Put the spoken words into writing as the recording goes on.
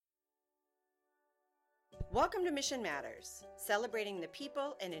Welcome to Mission Matters, celebrating the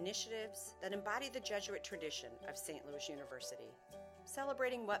people and initiatives that embody the Jesuit tradition of St. Louis University,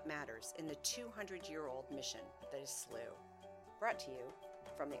 celebrating what matters in the 200-year-old mission that is SLU. Brought to you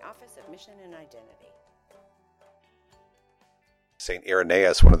from the Office of Mission and Identity. St.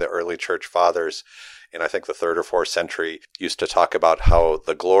 Irenaeus, one of the early church fathers in I think the 3rd or 4th century, used to talk about how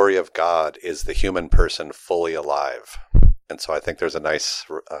the glory of God is the human person fully alive. And so I think there's a nice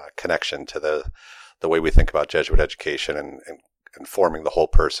connection to the way we think about Jesuit education and forming the whole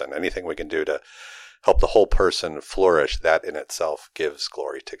person. Anything we can do to help the whole person flourish, that in itself gives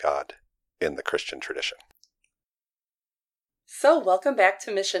glory to God in the Christian tradition. So welcome back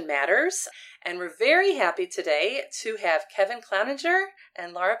to Mission Matters, and we're very happy today to have Kevin Cloninger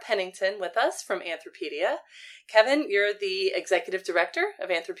and Laura Pennington with us from Anthropedia. Kevin, you're the Executive Director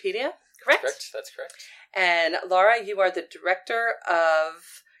of Anthropedia, correct? That's correct. And Laura, you are the Director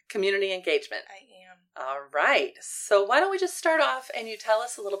of Community Engagement. I am. All right. So why don't we just start off and you tell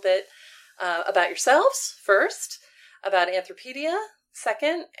us a little bit about yourselves first, about Anthropedia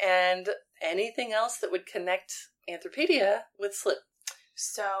second, and anything else that would connect Anthropedia with SLU.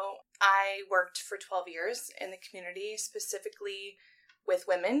 So I worked for 12 years in the community, specifically with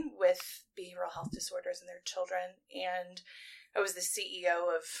women with behavioral health disorders and their children. And I was the CEO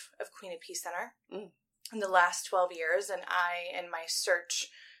of Queen of Peace Center in the last 12 years. And I, in my search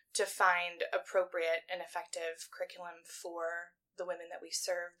to find appropriate and effective curriculum for the women that we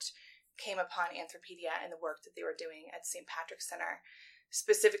served, came upon Anthropedia and the work that they were doing at St. Patrick's Center.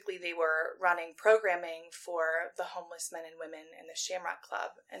 Specifically, they were running programming for the homeless men and women in the Shamrock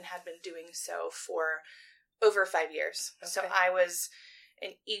Club and had been doing so for over 5 years. Okay. So I was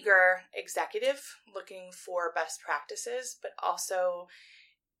an eager executive looking for best practices, but also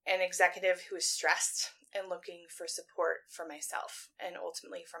an executive who was stressed and looking for support for myself and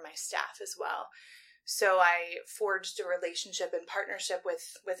ultimately for my staff as well. So I forged a relationship and partnership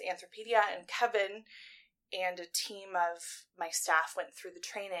with Anthropedia and Kevin, and a team of my staff went through the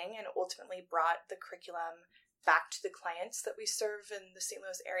training and ultimately brought the curriculum back to the clients that we serve in the St.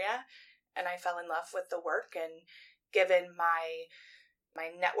 Louis area. And I fell in love with the work, and given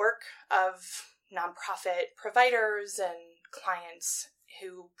my network of nonprofit providers and clients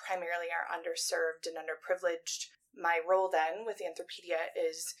who primarily are underserved and underprivileged, my role then with Anthropedia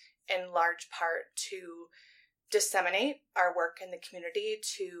is in large part to disseminate our work in the community,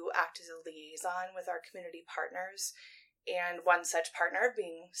 to act as a liaison with our community partners, and one such partner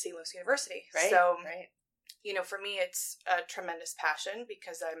being St. Louis University. Right, so, right. You know, for me, it's a tremendous passion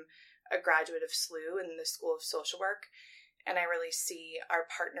because I'm a graduate of SLU in the School of Social Work, and I really see our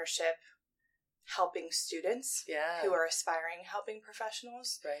partnership helping students who are aspiring helping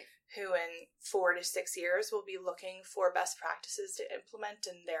professionals, right, who in 4 to 6 years will be looking for best practices to implement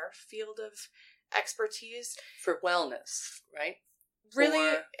in their field of expertise. For wellness, right?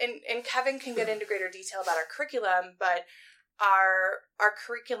 Really, and Kevin can get into greater detail about our curriculum, but our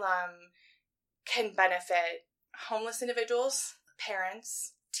curriculum can benefit homeless individuals,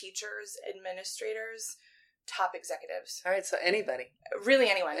 parents, teachers, administrators, top executives. All right, so anybody. Really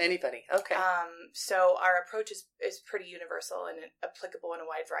anyone. Anybody, okay. So our approach is pretty universal and applicable in a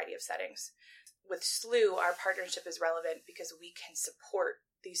wide variety of settings. With SLU, our partnership is relevant because we can support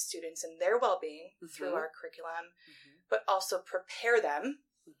these students and their well-being through our curriculum, but also prepare them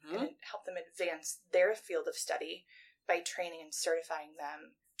and help them advance their field of study by training and certifying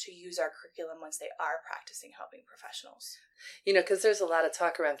them to use our curriculum once they are practicing helping professionals. You know, because there's a lot of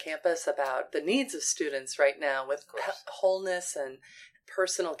talk around campus about the needs of students right now with wholeness and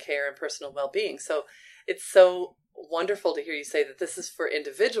personal care and personal well-being. So it's so wonderful to hear you say that this is for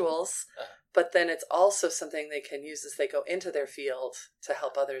individuals, but then it's also something they can use as they go into their field to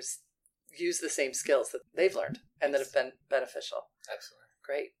help others use the same skills that they've learned and that have been beneficial. Absolutely.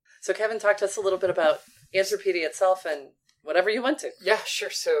 Great. So Kevin, talk to us a little bit about Anthropedia itself and whatever you want to. Yeah, sure.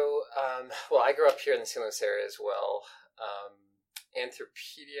 So, I grew up here in the St. Louis area as well.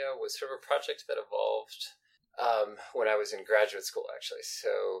 Anthropedia was sort of a project that evolved when I was in graduate school, actually.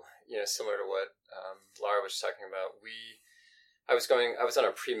 So, you know, similar to what Laura was talking about, I was on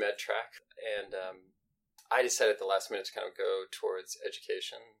a pre-med track, and I decided at the last minute to kind of go towards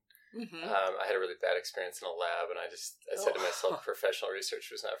education. I had a really bad experience in a lab, and I said to myself, professional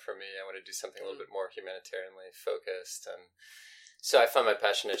research was not for me. I want to do something a little bit more humanitarianly focused. And so I found my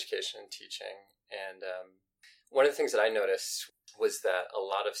passion in education and teaching. And one of the things that I noticed was that a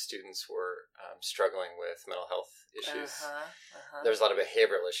lot of students were struggling with mental health issues. There's a lot of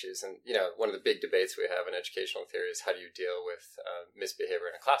behavioral issues. And, you know, one of the big debates we have in educational theory is how do you deal with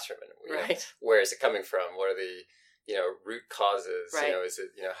misbehavior in a classroom? And where is it coming from? What are the root causes. Right. Is it,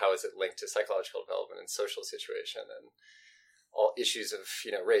 how is it linked to psychological development and social situation and all issues of,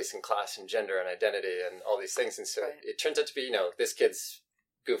 race and class and gender and identity and all these things. And so Right. it turns out to be, this kid's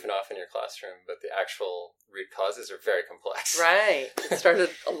goofing off in your classroom, but the actual root causes are very complex. Right. It started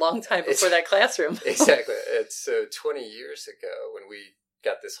a long time before that classroom. Exactly. It's so 20 years ago when we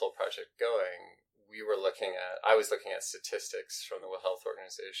got this whole project going, I was looking at statistics from the World Health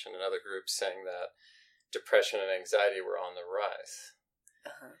Organization and other groups saying that depression and anxiety were on the rise.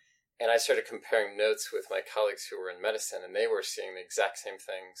 Uh-huh. And I started comparing notes with my colleagues who were in medicine, and they were seeing the exact same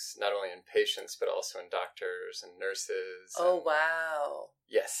things, not only in patients, but also in doctors and nurses. Oh, wow.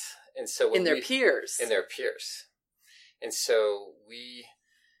 Yes. And so in their peers. In their peers. And so we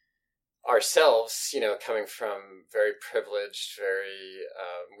ourselves, coming from very privileged,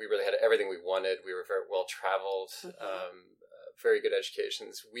 we really had everything we wanted. We were very well traveled, very good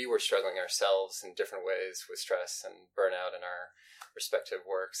educations. We were struggling ourselves in different ways with stress and burnout in our respective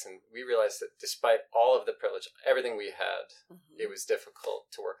works. And we realized that despite all of the privilege, everything we had, it was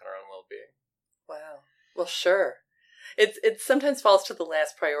difficult to work on our own well-being. Wow. Well, sure. It sometimes falls to the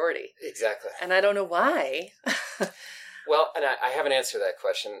last priority. Exactly. And I don't know why. Well, and I have an answer to that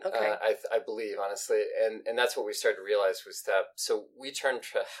question. Okay. I believe, honestly. And that's what we started to realize was that, so we turned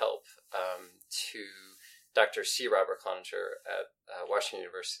to help to Dr. C. Robert Cloninger at Washington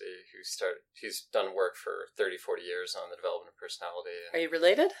University, he's done work for 30, 40 years on the development of personality. Are you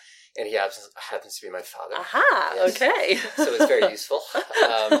related? And he happens to be my father. Aha, yes. Okay. So it's very useful.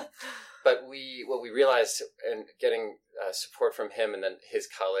 But what we realized, and getting support from him and then his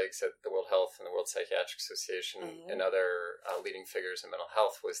colleagues at the World Health and the World Psychiatric Association and other leading figures in mental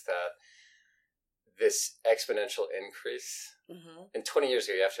health, was that this exponential increase, and 20 years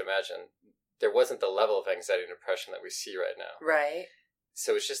ago, you have to imagine, there wasn't the level of anxiety and depression that we see right now. Right.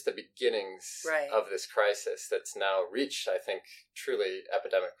 So it's just the beginnings of this crisis that's now reached, I think, truly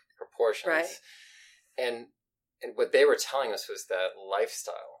epidemic proportions. Right. And what they were telling us was that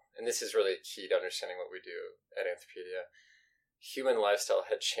lifestyle, and this is really key to understanding what we do at Anthropedia, human lifestyle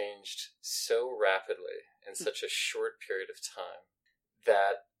had changed so rapidly in such a short period of time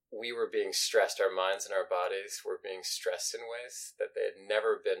that we were being stressed. Our minds and our bodies were being stressed in ways that they had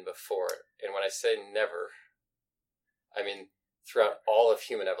never been before. And when I say never, I mean throughout all of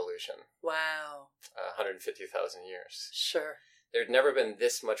human evolution. Wow. 150,000 years. Sure. There had never been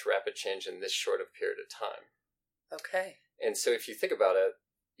this much rapid change in this short of a period of time. Okay. And so if you think about it,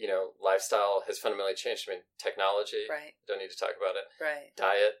 lifestyle has fundamentally changed. I mean, technology. Right. Don't need to talk about it. Right.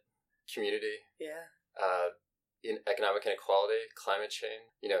 Diet, community. Yeah. In economic inequality, climate change,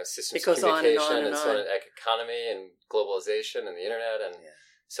 systems it goes of communication, on and so on, on. Economy and globalization and the internet and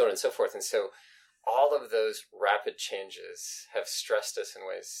so on and so forth. And so all of those rapid changes have stressed us in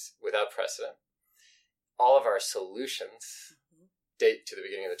ways without precedent. All of our solutions date to the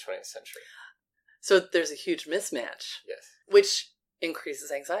beginning of the 20th century. So there's a huge mismatch. Yes. Which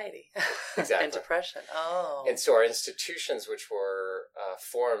increases anxiety. Exactly. And depression. Oh. And so our institutions, which were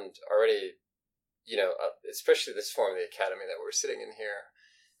formed already, especially this form of the academy that we're sitting in here,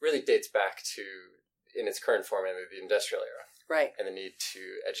 really dates back to, in its current form, the industrial era. Right. And the need to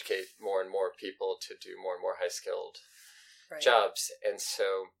educate more and more people to do more and more high-skilled right. jobs. And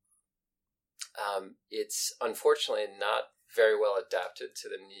so it's unfortunately not very well adapted to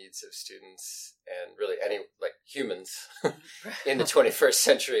the needs of students and really humans in the 21st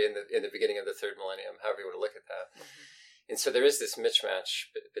century, in the beginning of the third millennium, however you want to look at that. And so there is this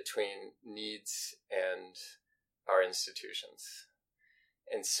mismatch between needs and our institutions.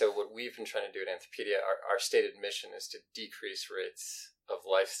 And so what we've been trying to do at Anthropedia, our stated mission is to decrease rates of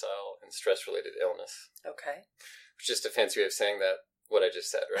lifestyle and stress-related illness. Okay. Which is just a fancy way of saying that, what I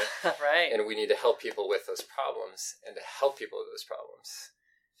just said, right? Right. And we need to help people with those problems. And to help people with those problems,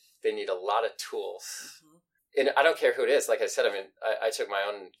 they need a lot of tools. And I don't care who it is. Like I said, I took my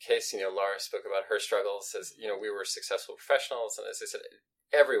own case. Laura spoke about her struggles as, we were successful professionals. And as I said,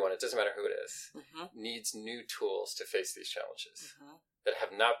 everyone, it doesn't matter who it is, needs new tools to face these challenges that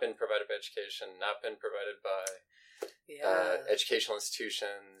have not been provided by education, not been provided by educational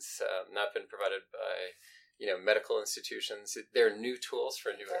institutions, not been provided by, medical institutions. They're new tools for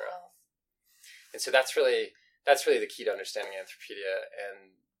a new era. And so that's really the key to understanding Anthropedia.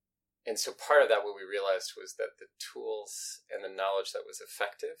 And so part of that, what we realized was that the tools and the knowledge that was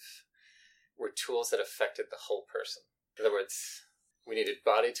effective were tools that affected the whole person. In other words, we needed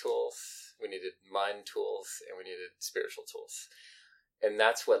body tools, we needed mind tools, and we needed spiritual tools. And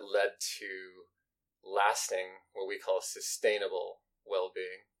that's what led to lasting, what we call sustainable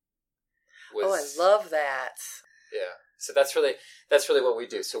well-being. I love that. Yeah. So that's really what we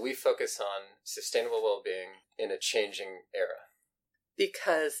do. So we focus on sustainable well-being in a changing era.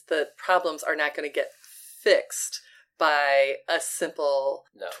 Because the problems are not going to get fixed by a simple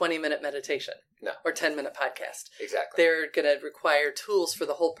 20-minute meditation or 10-minute podcast. Exactly. They're going to require tools for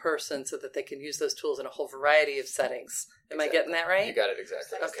the whole person so that they can use those tools in a whole variety of settings. Am I getting that right? You got it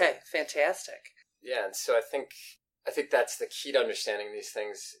exactly. Okay, fantastic. Yeah, and so I think that's the key to understanding these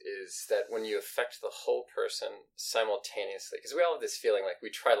things, is that when you affect the whole person simultaneously, because we all have this feeling like we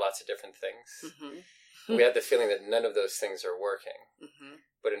try lots of different things. Mm-hmm. We have the feeling that none of those things are working. Mm-hmm.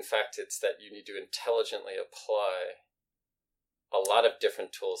 But in fact, it's that you need to intelligently apply a lot of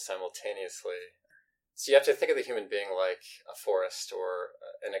different tools simultaneously. So you have to think of the human being like a forest or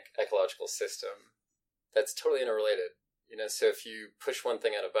an ecological system that's totally interrelated. So if you push one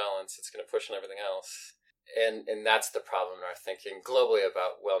thing out of balance, it's going to push on everything else. And that's the problem in our thinking globally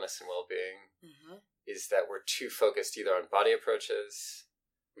about wellness and well-being, is that we're too focused either on body approaches,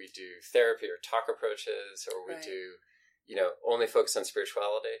 we do therapy or talk approaches, or we do, only focus on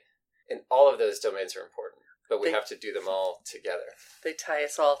spirituality. And all of those domains are important, but we have to do them all together. They tie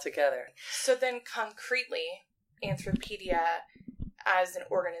us all together. So then concretely, Anthropedia as an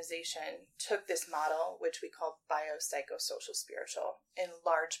organization took this model, which we call biopsychosocial spiritual, in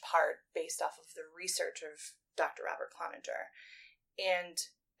large part based off of the research of Dr. Robert Cloninger and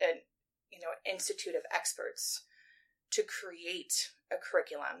an institute of experts to create a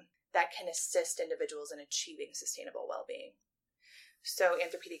curriculum that can assist individuals in achieving sustainable well-being. So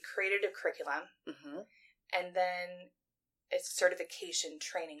Anthropedia created a curriculum and then a certification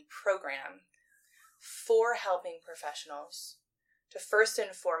training program for helping professionals to first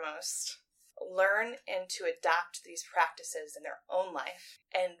and foremost learn and to adopt these practices in their own life,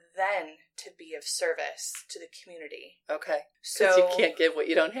 and then to be of service to the community. Okay. Because you can't give what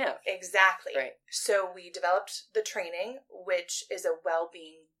you don't have. Exactly. Right. So we developed the training, which is a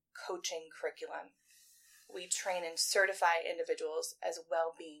well-being coaching curriculum. We train and certify individuals as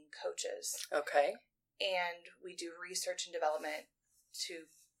well-being coaches. Okay. And we do research and development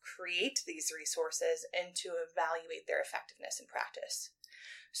to create these resources and to evaluate their effectiveness in practice.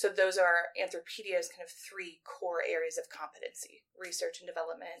 So those are Anthropedia's kind of 3 core areas of competency: research and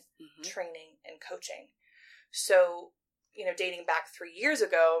development, training, and coaching. So, dating back 3 years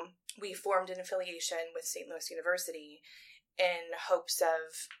ago, we formed an affiliation with St. Louis University in hopes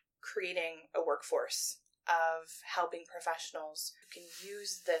of creating a workforce of helping professionals who can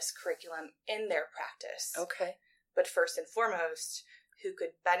use this curriculum in their practice. Okay. But first and foremost, who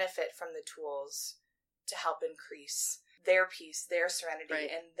could benefit from the tools to help increase their peace, their serenity,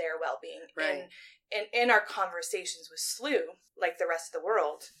 and their well-being. Right. And in our conversations with SLU, like the rest of the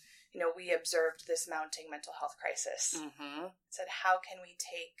world, we observed this mounting mental health crisis. Said, how can we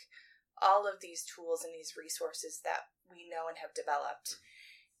take all of these tools and these resources that we know and have developed,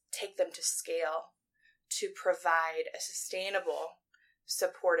 take them to scale to provide a sustainable,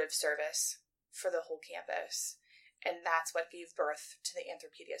 supportive service for the whole campus? And that's what gave birth to the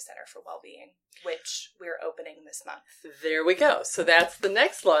Anthropedia Center for Wellbeing, which we're opening this month. There we go. So that's the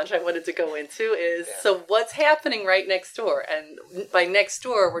next launch I wanted to go into is, so what's happening right next door? And by next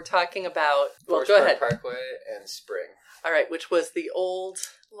door, we're talking about, well, go ahead. Parkway and Spring. All right, which was the old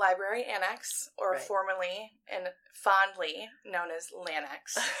Library Annex, or formerly and fondly known as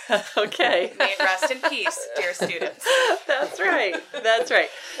LANX. Okay. May it rest in peace, dear students. That's right. That's right.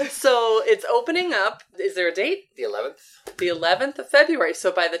 So it's opening up. Is there a date? The 11th. The 11th of February.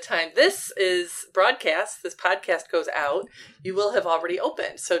 So by the time this is broadcast, this podcast goes out, you will have already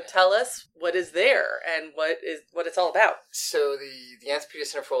opened. So tell us what is there and what it's all about. So the Anthropedia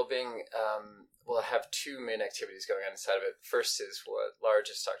Center for Wellbeing will have 2 main activities going on inside of it. First is what Laura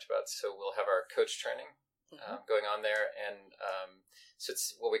just talked about. So we'll have our coach training going on there. And so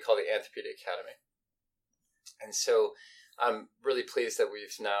it's what we call the Anthropedia Academy. And so I'm really pleased that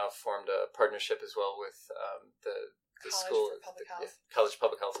we've now formed a partnership as well with the school, College of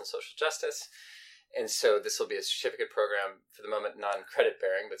Public Health and Social Justice. And so this will be a certificate program, for the moment non-credit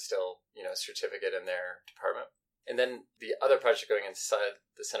bearing, but still, a certificate in their department. And then the other project going inside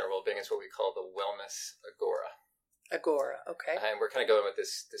the Center of Wellbeing is what we call the Wellness Agora. Agora, okay. And we're kind of going with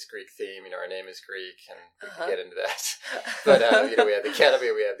this Greek theme. Our name is Greek, and we can get into that. But, we have the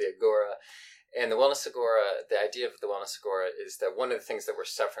Academy, we have the Agora. And the Wellness Agora, the idea of the Wellness Agora is that one of the things that we're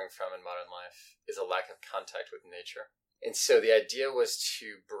suffering from in modern life is a lack of contact with nature. And so the idea was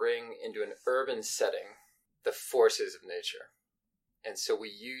to bring into an urban setting the forces of nature. And so we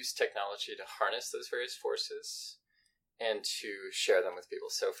use technology to harness those various forces and to share them with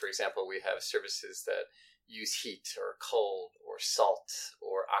people. So, for example, we have services that use heat or cold or salt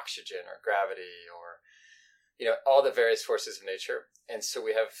or oxygen or gravity or, all the various forces of nature. And so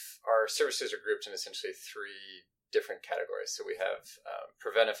we have, our services are grouped in essentially 3 different categories. So we have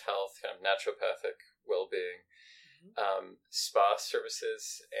preventive health, kind of naturopathic well-being, spa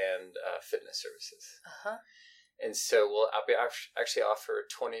services, and fitness services. Uh-huh. And so we'll actually offer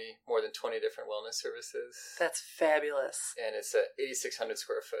more than 20 different wellness services. That's fabulous. And it's a 8,600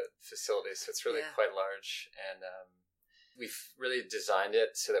 square foot facility, so it's really quite large. And we've really designed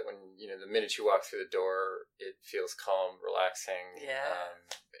it so that when, the minute you walk through the door, it feels calm, relaxing,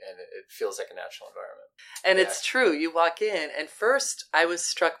 and it feels like a natural environment. And it's true. You walk in, and first I was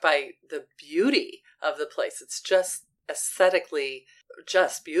struck by the beauty of the place. It's just aesthetically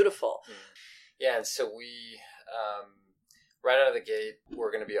just beautiful. Yeah, and so we, right out of the gate,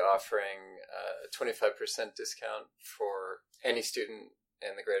 we're going to be offering a 25% discount for any student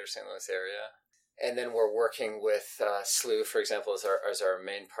in the greater St. Louis area. And then we're working with SLU, for example, as our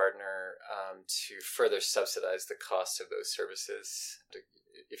main partner to further subsidize the cost of those services,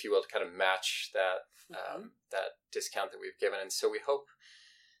 if you will, to kind of match that that discount that we've given. And so we hope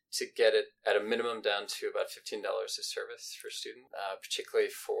to get it at a minimum down to about $15 a service for a student,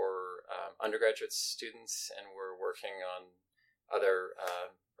 particularly for undergraduate students. And we're working on other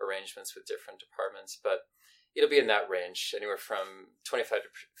arrangements with different departments, but it'll be in that range, anywhere from 25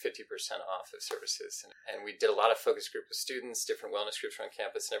 to 50% off of services. And we did a lot of focus group with students, different wellness groups around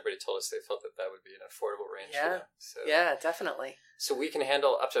campus, and everybody told us they felt that would be an affordable range for them. So, yeah, definitely. So we can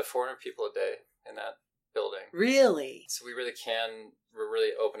handle up to 400 people a day in that building. Really? So we really can. We're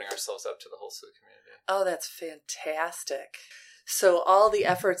really opening ourselves up to the whole SLU community. Oh, that's fantastic. So all the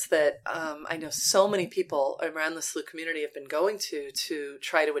efforts that I know so many people around the SLU community have been going to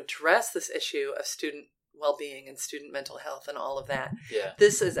try to address this issue of student well-being and student mental health and all of that. Yeah.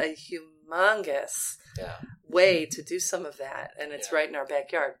 This is a humongous way to do some of that, and it's right in our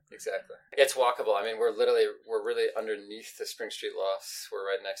backyard. Exactly. It's walkable. I mean, we're really underneath the Spring Street lofts. We're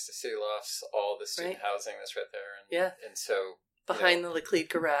right next to City Lofts, all the student housing that's right there. And so behind the Laclede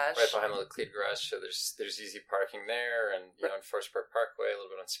Garage. Right behind the Laclede Garage. So there's easy parking there, and on Forest Park Parkway, a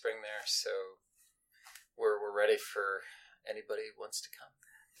little bit on Spring there. So we're ready for anybody who wants to come.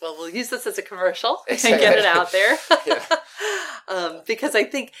 Well, we'll use this as a commercial and get it out there. Because I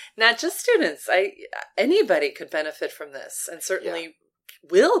think not just students, anybody could benefit from this, and certainly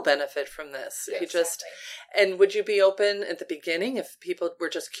will benefit from this. If you just, and would you be open at the beginning if people were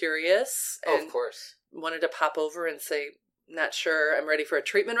just curious and of course wanted to pop over and say, not sure I'm ready for a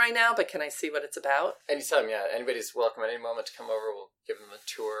treatment right now, but can I see what it's about? Anytime, anybody's welcome at any moment to come over. We'll give them a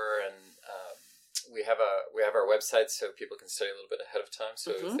tour, and we have our website so people can study a little bit ahead of time.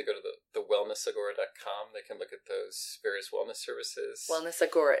 So if they go to the wellnessagora.com, they can look at those various wellness services. Wellness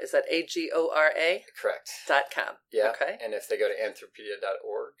Agora, is that AGORA? Correct. .com. Yeah. Okay. And if they go to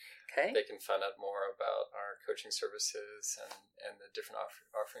anthropedia.org, they can find out more about our coaching services and the different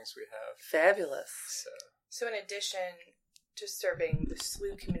offerings we have. Fabulous. So in addition to serving the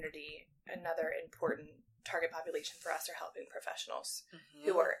SLU community, another important target population for us are helping professionals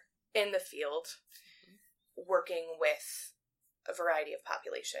who are in the field working with a variety of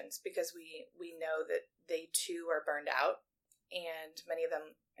populations, because we know that they too are burned out, and many of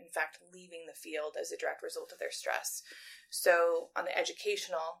them, in fact, leaving the field as a direct result of their stress. So on the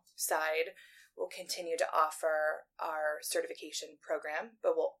educational side, we'll continue to offer our certification program,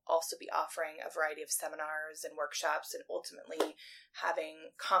 but we'll also be offering a variety of seminars and workshops, and ultimately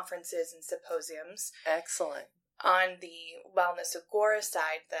having conferences and symposiums. Excellent. On the Wellness Agora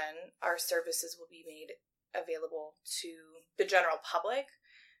side, then, our services will be made available to the general public,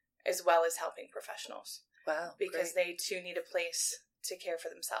 as well as helping professionals. Wow. Because they too need a place to care for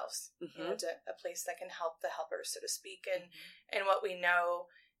themselves, and a place that can help the helpers, so to speak. And what we know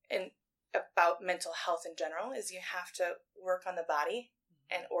about mental health in general is you have to work on the body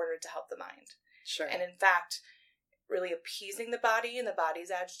in order to help the mind. Sure. And in fact, really appeasing the body and the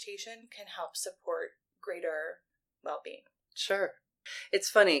body's agitation can help support greater well-being. Sure. It's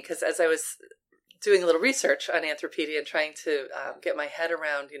funny because as I was doing a little research on Anthropedia and trying to get my head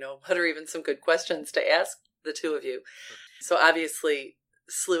around, what are even some good questions to ask the two of you. So obviously,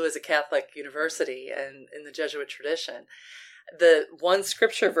 SLU is a Catholic university and in the Jesuit tradition. The one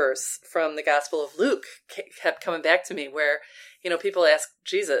scripture verse from the Gospel of Luke kept coming back to me where, people ask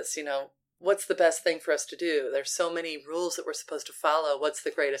Jesus, what's the best thing for us to do? There's so many rules that we're supposed to follow. What's the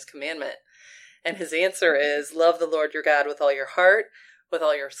greatest commandment? And his answer is, love the Lord your God with all your heart, with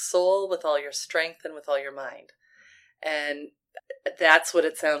all your soul, with all your strength, and with all your mind. And that's what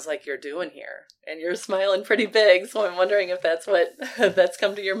it sounds like you're doing here. And you're smiling pretty big, so I'm wondering if that's that's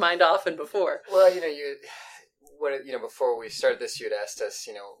come to your mind often before. Well, before we started this, you had asked us,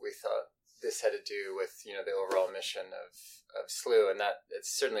 we thought this had to do with, the overall mission of SLU, and that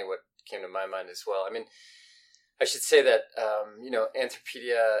it's certainly what came to my mind as well. I mean, I should say that,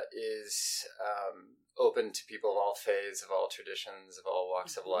 Anthropedia is open to people of all faiths, of all traditions, of all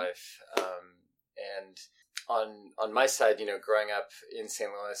walks of life. And on my side, growing up in St.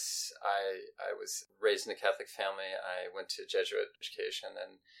 Louis, I was raised in a Catholic family. I went to Jesuit education.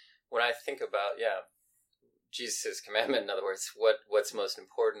 And when I think about, Jesus' commandment, in other words, what's most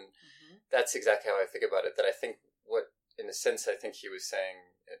important, that's exactly how I think about it. That I think in a sense, I think he was saying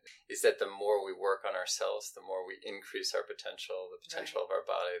is that the more we work on ourselves, the more we increase our potential, the potential of our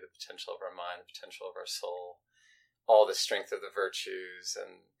body, the potential of our mind, the potential of our soul, all the strength of the virtues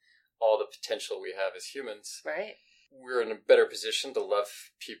and all the potential we have as humans. Right. We're in a better position to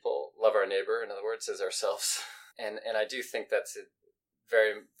love people, love our neighbor, in other words, as ourselves. And I do think that's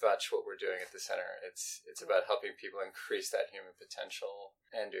very much what we're doing at the center. It's about helping people increase that human potential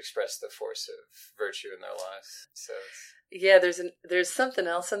and to express the force of virtue in their lives. So there's something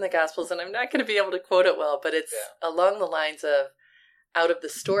else in the Gospels, and I'm not going to be able to quote it well, but it's along the lines of, out of the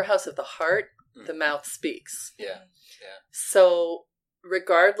storehouse of the heart, the mouth speaks. Yeah. So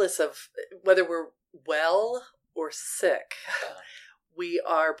regardless of whether we're well or sick, we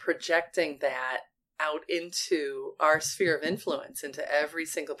are projecting that out into our sphere of influence, into every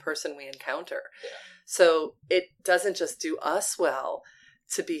single person we encounter. Yeah. So it doesn't just do us well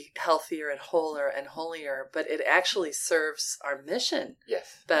to be healthier and wholer and holier, but it actually serves our mission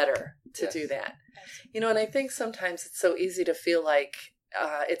better to do that. Absolutely. And I think sometimes it's so easy to feel like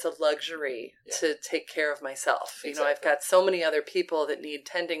it's a luxury to take care of myself. Exactly. I've got so many other people that need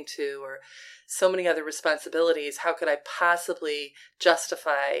tending to, or so many other responsibilities. How could I possibly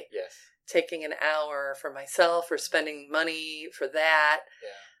justify taking an hour for myself or spending money for that?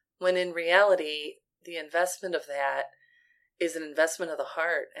 When in reality, the investment of that is an investment of the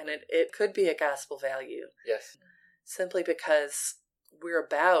heart, and it could be a gospel value. Yes. Simply because we're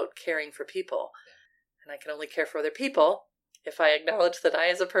about caring for people. And I can only care for other people if I acknowledge that I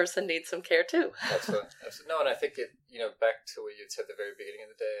as a person need some care too. And I think back to what you said at the very beginning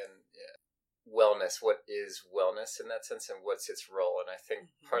of the day, and wellness, what is wellness in that sense, and what's its role? And I think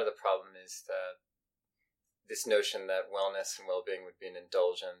part of the problem is that this notion that wellness and well-being would be an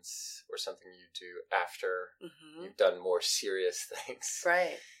indulgence or something you do after you've done more serious things,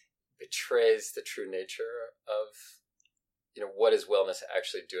 betrays the true nature of, what is wellness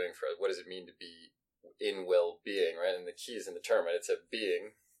actually doing for us? What does it mean to be in well-being, right? And the key is in the term, right? It's a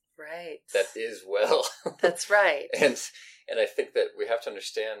being that is well. That's right. And I think that we have to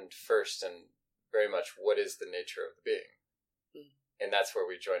understand first and very much what is the nature of the being. And that's where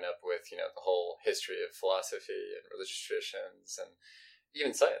we join up with, the whole history of philosophy and religious traditions and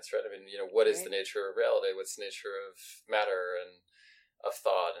even science, right? I mean, what is the nature of reality? What's the nature of matter and of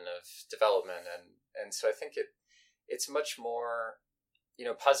thought and of development? And so I think it's much more,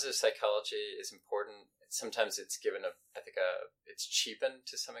 positive psychology is important. Sometimes it's given it's cheapened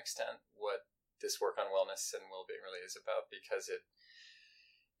to some extent what this work on wellness and well-being really is about, because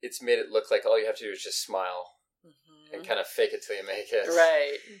it's made it look like all you have to do is just smile. And kind of fake it till you make it.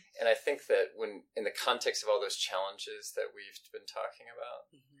 Right. And I think that when, in the context of all those challenges that we've been talking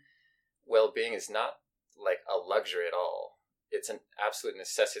about, well-being is not like a luxury at all. It's an absolute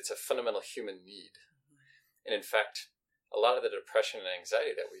necessity. It's a fundamental human need. And in fact, a lot of the depression and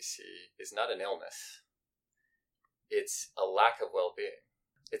anxiety that we see is not an illness. It's a lack of well-being.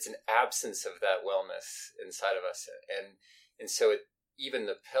 It's an absence of that wellness inside of us. And so even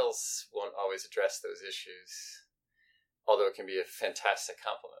the pills won't always address those issues, although it can be a fantastic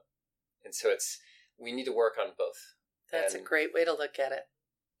complement. And so we need to work on both. That's a great way to look at it.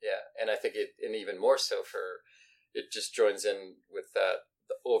 Yeah. And I think and even more so it just joins in with the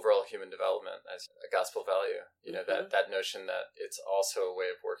overall human development as a gospel value, that notion that it's also a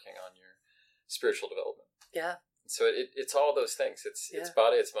way of working on your spiritual development. Yeah. So it's all those things. It's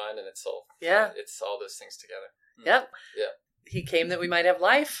body, it's mind, and it's soul. Yeah. It's all those things together. Yep. Yeah. He came that we might have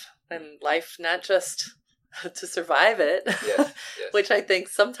life, and life not just to survive it. Yes. Which I think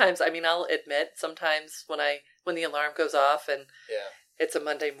sometimes, I'll admit, sometimes when the alarm goes off and it's a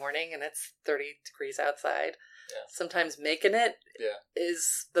Monday morning and it's 30 degrees outside, sometimes making it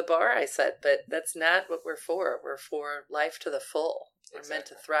is the bar I set, but that's not what we're for. We're for life to the full. We're meant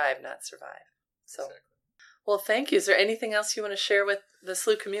to thrive, not survive. So, well, thank you. Is there anything else you want to share with the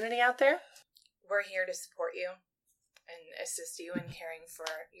SLU community out there? We're here to support you and assist you in caring for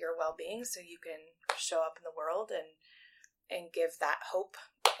your well-being so you can show up in the world and give that hope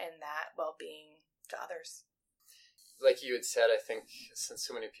and that well-being to others. like you had said, I think since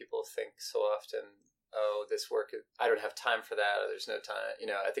so many people think so often, oh, this work, I don't have time for that, or there's no time.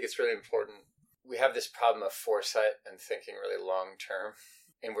 I think it's really important. We have this problem of foresight and thinking really long term,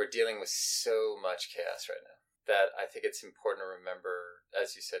 and we're dealing with so much chaos right now that I think it's important to remember,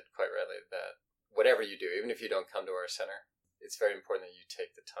 as you said quite rightly, that whatever you do, even if you don't come to our center, it's very important that you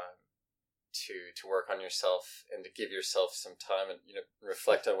take the time to work on yourself and to give yourself some time and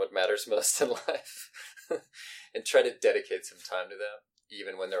reflect on what matters most in life and try to dedicate some time to that,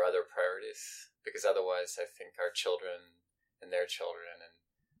 even when there are other priorities, because otherwise I think our children and their children and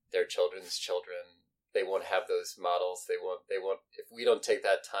their children's children, they won't have those models. They won't if we don't take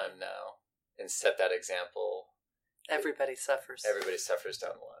that time now and set that example, everybody suffers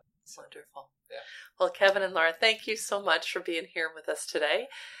down the line. So, wonderful. Yeah. Well, Kevin and Laura, thank you so much for being here with us today.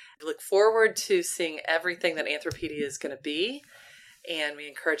 We look forward to seeing everything that Anthropedia is going to be, and we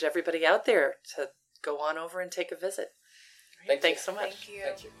encourage everybody out there to go on over and take a visit. Thanks so much. Thank you.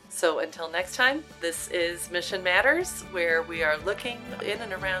 Thank you. So until next time, this is Mission Matters, where we are looking in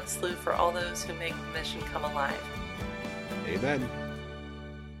and around SLU for all those who make the mission come alive. Amen.